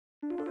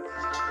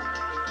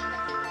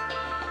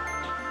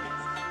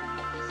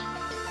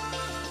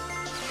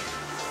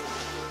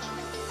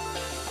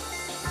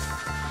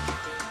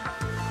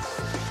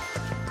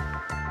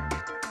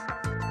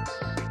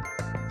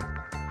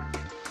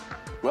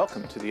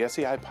Welcome to the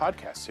SEI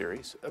podcast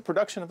series, a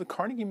production of the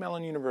Carnegie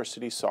Mellon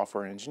University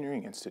Software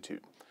Engineering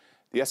Institute.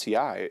 The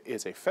SEI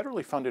is a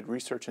federally funded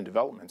research and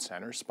development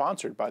center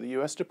sponsored by the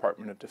U.S.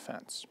 Department of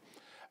Defense.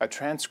 A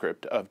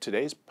transcript of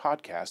today's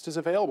podcast is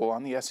available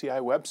on the SEI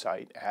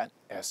website at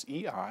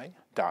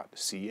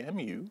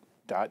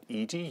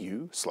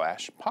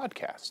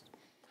sei.cmu.edu/podcast.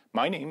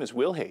 My name is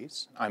Will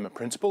Hayes. I'm a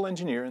principal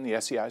engineer in the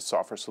SEI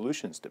Software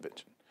Solutions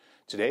Division.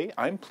 Today,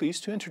 I'm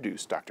pleased to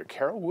introduce Dr.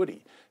 Carol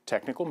Woody,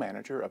 Technical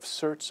Manager of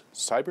CERT's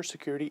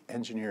Cybersecurity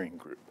Engineering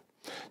Group.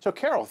 So,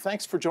 Carol,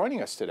 thanks for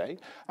joining us today.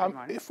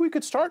 If we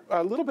could start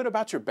a little bit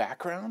about your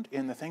background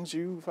in the things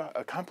you've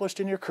accomplished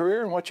in your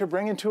career and what you're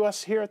bringing to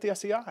us here at the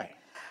SEI.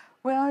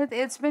 Well,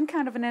 it's been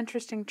kind of an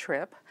interesting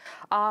trip.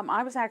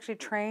 I was actually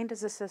trained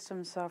as a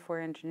systems software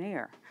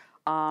engineer.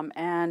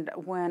 And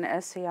when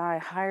SEI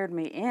hired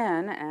me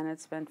in, and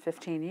it's been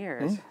 15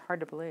 years, hard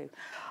to believe,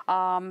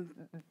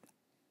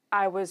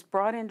 I was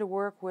brought in to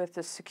work with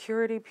the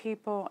security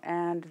people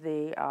and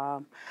the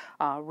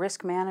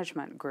risk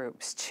management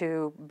groups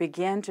to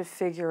begin to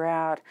figure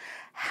out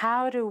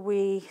how do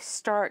we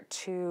start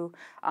to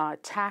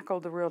tackle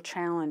the real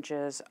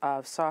challenges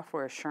of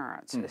software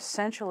assurance,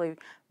 essentially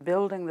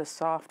building the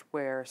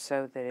software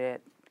so that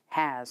it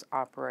has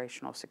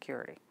operational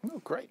security. Oh,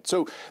 great.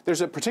 So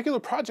there's a particular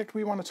project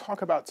we want to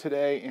talk about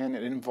today, and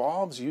it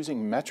involves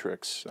using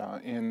metrics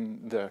in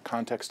the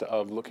context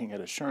of looking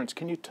at assurance.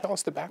 Can you tell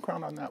us the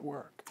background on that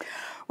work?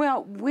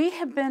 Well, we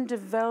have been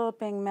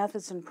developing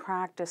methods and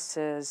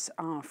practices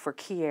for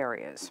key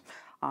areas,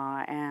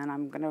 and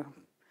I'm going to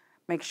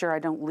make sure I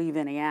don't leave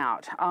any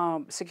out.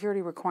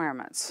 Security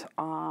requirements,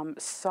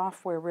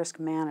 software risk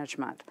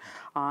management,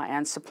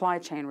 and supply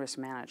chain risk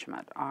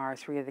management are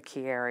three of the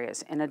key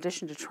areas, in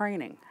addition to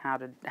training how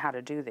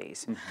to do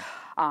these.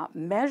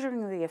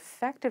 Measuring the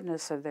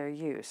effectiveness of their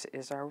use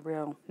is our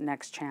real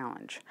next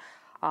challenge.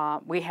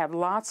 We have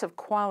lots of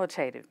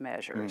qualitative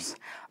measures,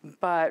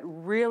 but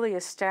really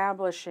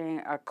establishing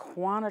a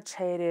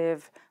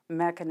quantitative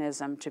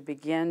mechanism to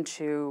begin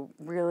to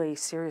really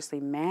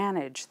seriously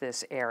manage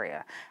this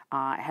area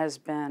has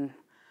been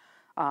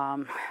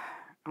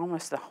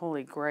almost the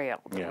holy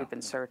grail that we've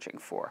been searching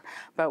for.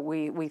 But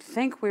we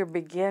think we're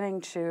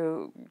beginning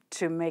to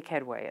make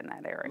headway in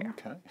that area.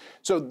 Okay.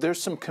 So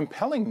there's some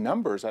compelling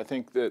numbers, I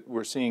think, that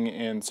we're seeing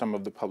in some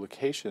of the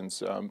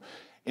publications.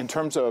 In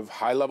terms of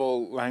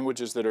high-level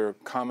languages that are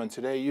common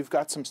today, you've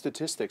got some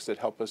statistics that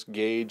help us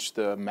gauge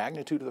the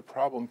magnitude of the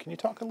problem. Can you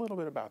talk a little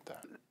bit about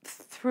that?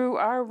 Through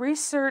our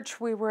research,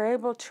 we were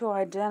able to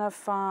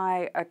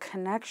identify a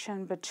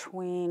connection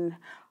between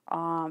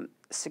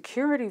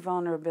security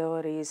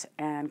vulnerabilities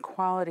and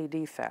quality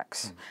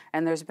defects.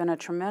 And there's been a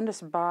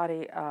tremendous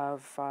body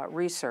of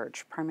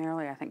research,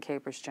 primarily I think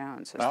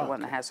Capers-Jones is the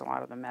one that has a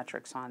lot of the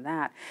metrics on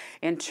that,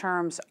 in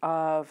terms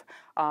of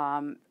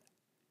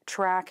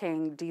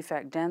tracking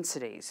defect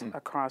densities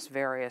across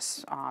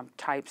various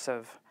types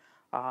of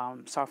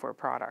software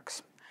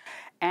products.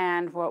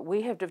 And what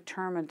we have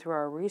determined through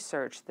our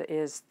research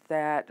is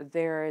that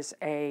there is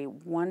a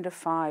 1 to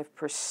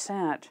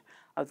 5%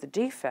 of the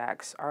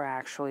defects are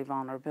actually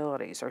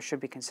vulnerabilities or should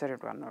be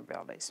considered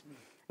vulnerabilities.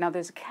 Now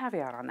there's a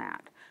caveat on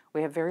that.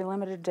 We have very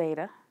limited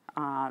data.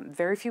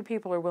 Very few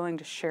people are willing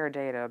to share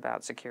data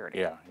about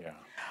security.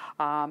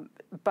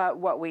 But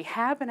what we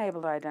have been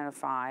able to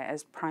identify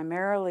is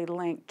primarily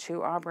linked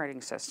to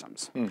operating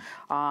systems.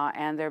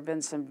 And there have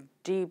been some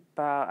deep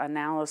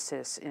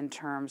analysis in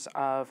terms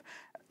of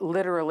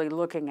literally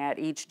looking at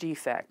each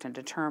defect and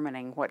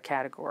determining what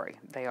category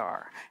they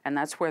are. And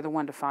that's where the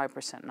 1 to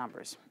 5%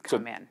 numbers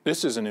come in.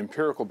 This is an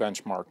empirical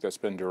benchmark that's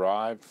been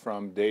derived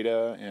from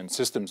data and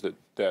systems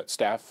that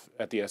staff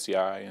at the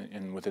SEI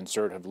and within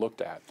CERT have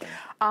looked at.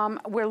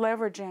 We're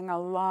leveraging a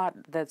lot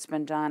that's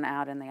been done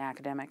out in the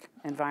academic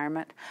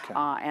environment.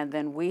 And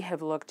then we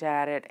have looked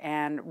at it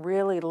and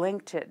really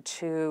linked it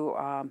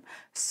to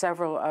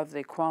several of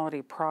the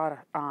quality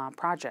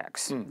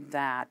projects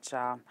that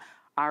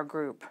our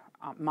group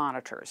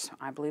monitors.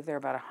 I believe there are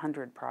about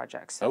 100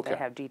 projects that they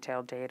have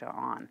detailed data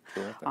on.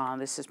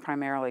 This is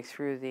primarily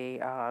through the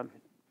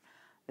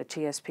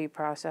TSP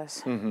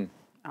process, the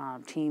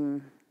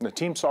team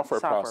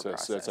software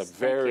process. That's a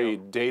very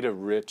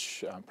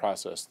data-rich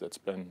process that's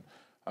been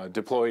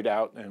deployed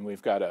out, and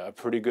we've got a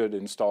pretty good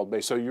installed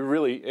base. So you're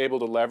really able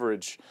to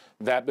leverage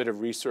that bit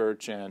of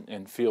research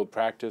and field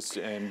practice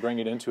and bring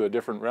it into a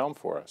different realm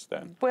for us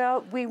then.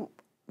 Well,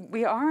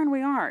 we are and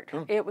we aren't.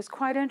 It was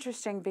quite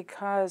interesting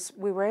because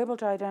we were able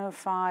to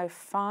identify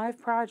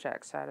 5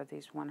 projects out of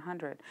these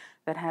 100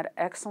 that had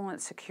excellent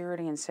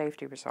security and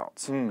safety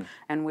results. And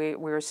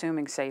we're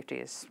assuming safety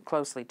is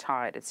closely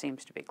tied. It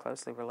seems to be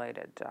closely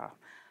related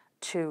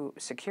to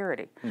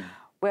security.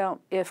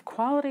 Well, if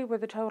quality were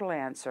the total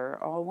answer,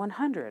 all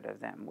 100 of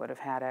them would have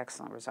had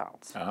excellent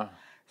results.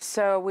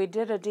 So we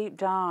did a deep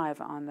dive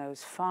on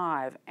those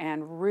 5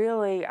 and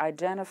really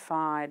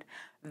identified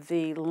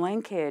the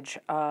linkage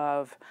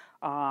of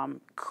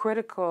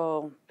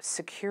critical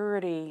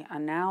security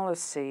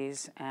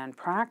analyses and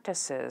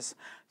practices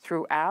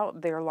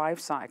throughout their life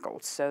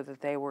cycles so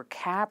that they were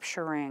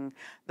capturing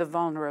the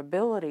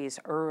vulnerabilities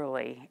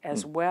early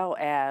as well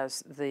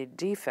as the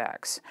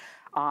defects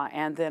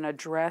and then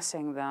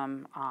addressing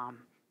them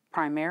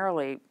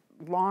primarily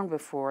long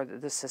before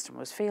the system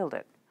was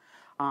fielded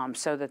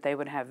so that they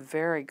would have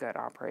very good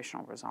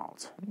operational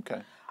results.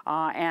 Okay.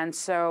 And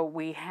so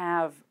we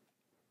have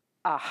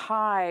a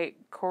high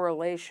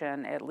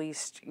correlation, at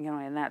least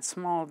in that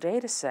small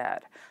data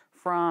set,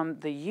 from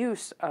the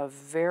use of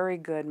very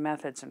good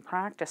methods and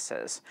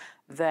practices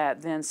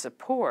that then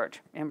support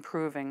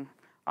improving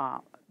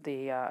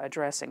the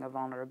addressing of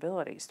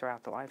vulnerabilities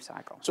throughout the life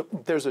cycle. So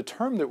there's a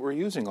term that we're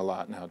using a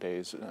lot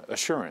nowadays,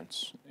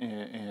 assurance,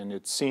 and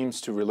it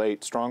seems to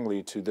relate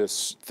strongly to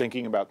this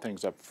thinking about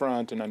things up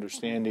front and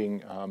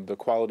understanding the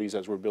qualities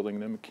as we're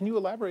building them. Can you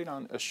elaborate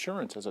on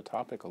assurance as a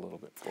topic a little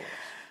bit for us?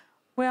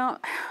 Well,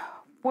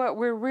 what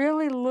we're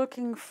really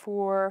looking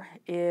for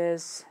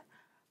is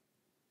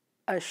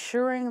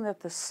assuring that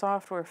the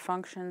software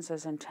functions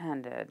as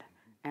intended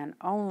and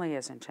only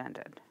as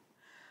intended.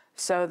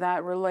 So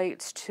that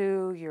relates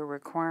to your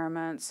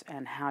requirements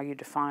and how you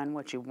define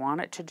what you want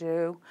it to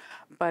do,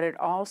 but it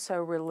also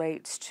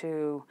relates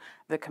to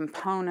the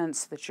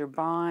components that you're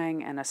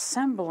buying and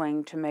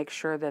assembling to make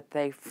sure that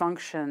they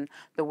function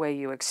the way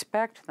you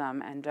expect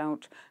them and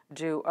don't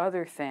do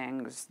other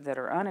things that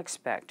are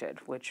unexpected,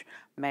 which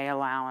may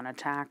allow an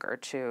attacker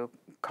to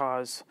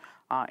cause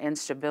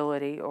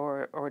instability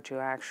or to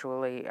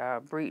actually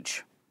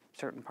breach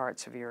certain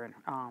parts of your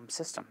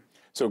system.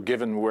 So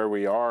given where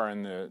we are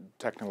in the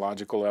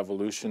technological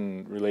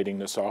evolution relating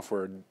to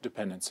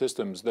software-dependent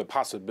systems, the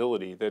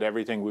possibility that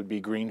everything would be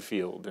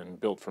greenfield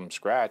and built from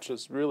scratch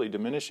is really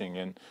diminishing.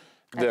 And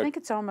I think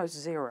it's almost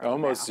zero.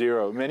 Almost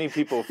zero. Many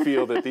people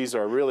feel that these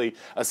are really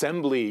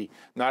assembly,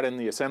 not in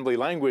the assembly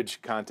language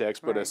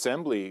context, but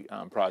assembly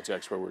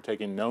projects where we're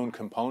taking known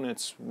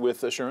components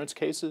with assurance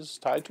cases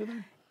tied to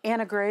them?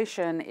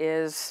 Integration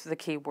is the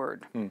key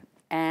word.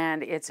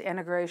 And it's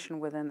integration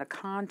within the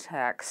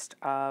context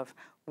of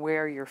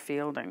where you're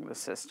fielding the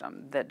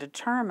system that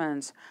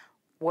determines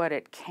what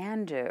it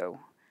can do,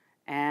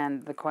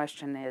 and the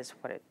question is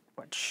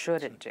what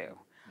should it do.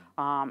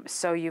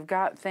 So you've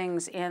got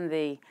things in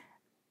the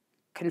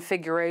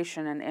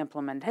configuration and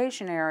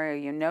implementation area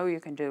you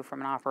can do from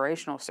an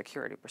operational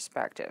security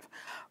perspective,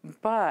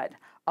 but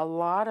a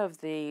lot of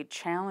the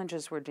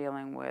challenges we're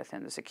dealing with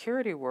in the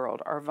security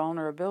world are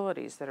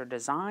vulnerabilities that are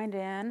designed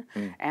in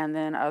and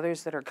then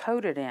others that are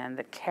coded in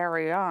that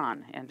carry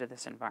on into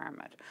this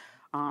environment.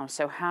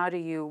 So how do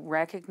you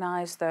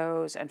recognize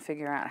those and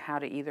figure out how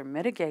to either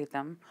mitigate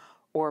them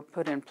or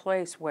put in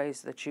place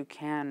ways that you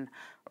can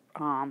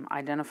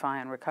identify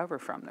and recover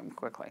from them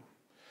quickly?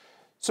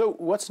 So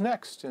what's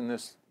next in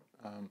this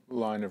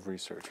line of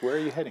research? Where are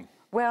you heading?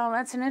 Well,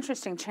 that's an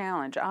interesting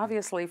challenge.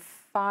 Obviously,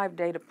 5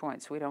 data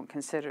points we don't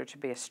consider to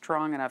be a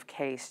strong enough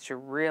case to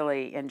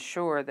really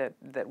ensure that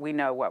we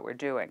know what we're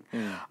doing.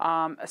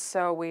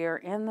 So we are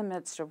in the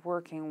midst of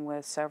working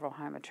with several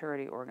high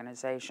maturity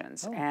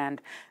organizations,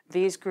 and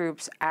these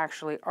groups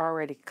actually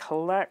already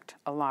collect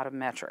a lot of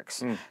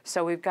metrics.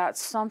 So we've got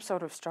some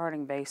sort of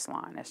starting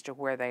baseline as to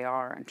where they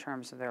are in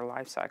terms of their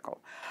life cycle.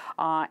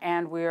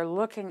 And we are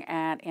looking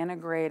at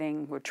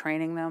integrating, we're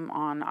training them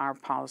on our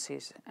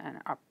policies and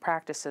our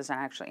practices and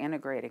actually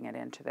integrating it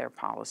into their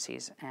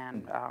policies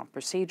and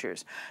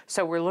procedures.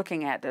 So we're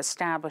looking at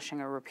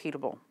establishing a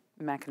repeatable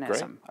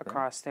mechanism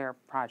across their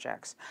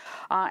projects.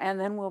 And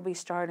then we'll be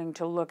starting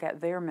to look at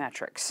their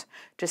metrics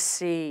to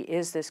see,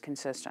 is this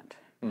consistent?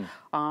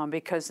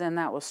 Because then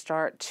that will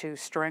start to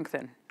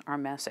strengthen our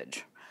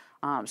message.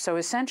 So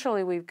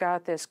essentially we've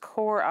got this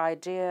core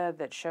idea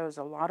that shows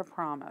a lot of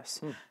promise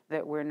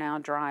that we're now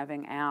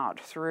driving out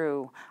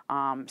through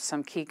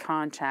some key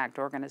contact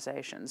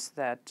organizations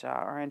that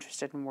are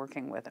interested in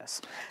working with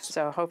us.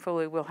 So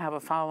hopefully we'll have a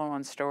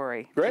follow-on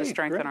story to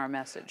strengthen our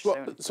message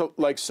soon. So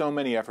like so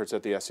many efforts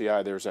at the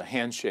SCI, there's a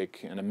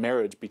handshake and a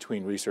marriage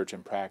between research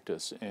and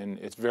practice, and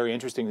it's very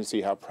interesting to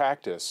see how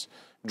practice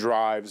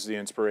drives the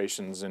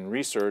inspirations in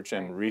research,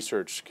 and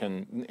research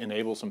can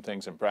enable some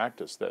things in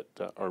practice that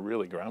are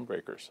really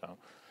groundbreakers. So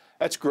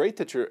that's great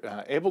that you're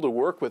able to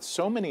work with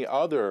so many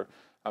other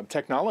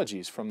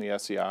technologies from the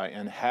SCI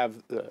and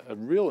have a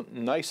real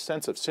nice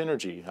sense of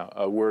synergy,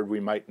 a word we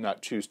might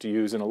not choose to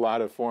use in a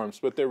lot of forums,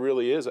 but there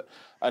really is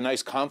a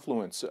nice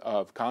confluence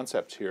of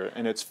concepts here,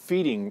 and it's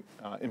feeding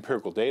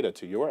empirical data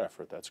to your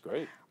effort. That's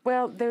great.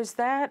 Well, there's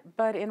that,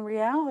 but in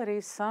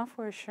reality,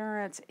 software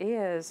assurance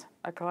is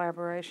a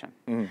collaboration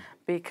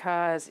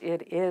because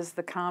it is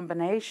the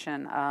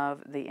combination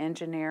of the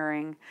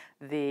engineering,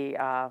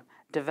 the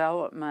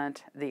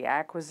development, the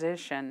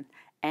acquisition,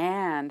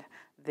 and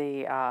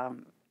the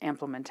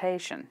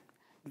implementation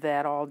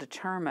that all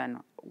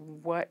determine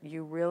what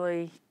you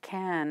really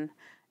can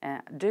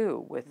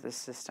do with the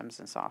systems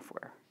and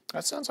software.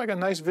 That sounds like a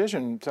nice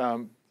vision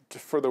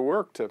for the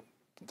work to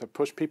to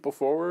push people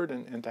forward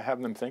and to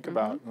have them think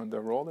about the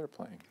role they're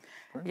playing.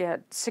 Right? Yeah,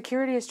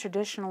 security has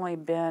traditionally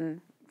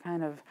been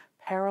kind of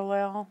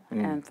parallel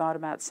and thought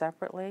about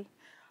separately.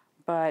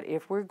 But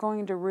if we're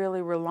going to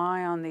really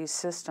rely on these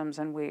systems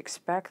and we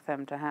expect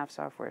them to have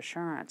software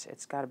assurance,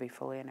 it's got to be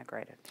fully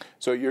integrated.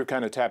 So you're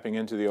kind of tapping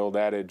into the old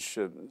adage,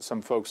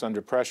 some folks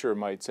under pressure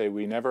might say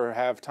we never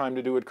have time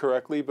to do it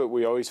correctly, but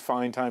we always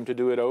find time to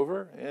do it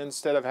over.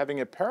 Instead of having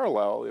it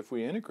parallel, if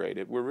we integrate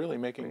it, we're really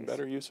making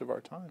better use of our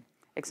time.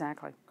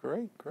 Exactly.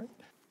 Great, great.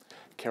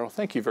 Carol,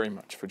 thank you very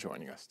much for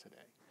joining us today.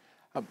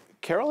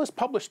 Carol has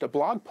published a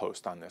blog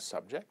post on this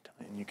subject,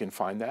 and you can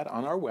find that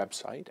on our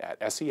website at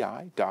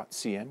sei.cmu.edu,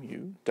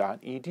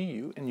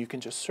 and you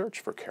can just search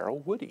for Carol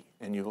Woody,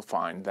 and you will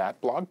find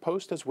that blog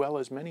post as well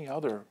as many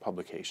other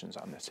publications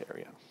on this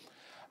area.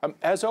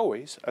 As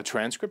always, a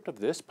transcript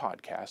of this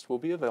podcast will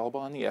be available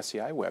on the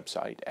SEI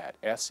website at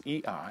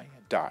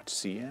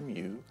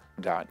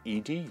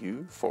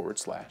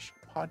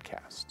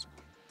sei.cmu.edu/podcasts.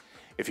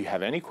 If you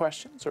have any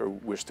questions or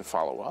wish to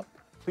follow up,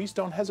 please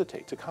don't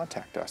hesitate to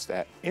contact us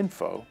at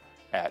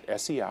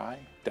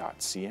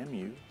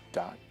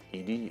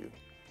info@sei.cmu.edu.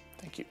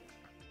 Thank you.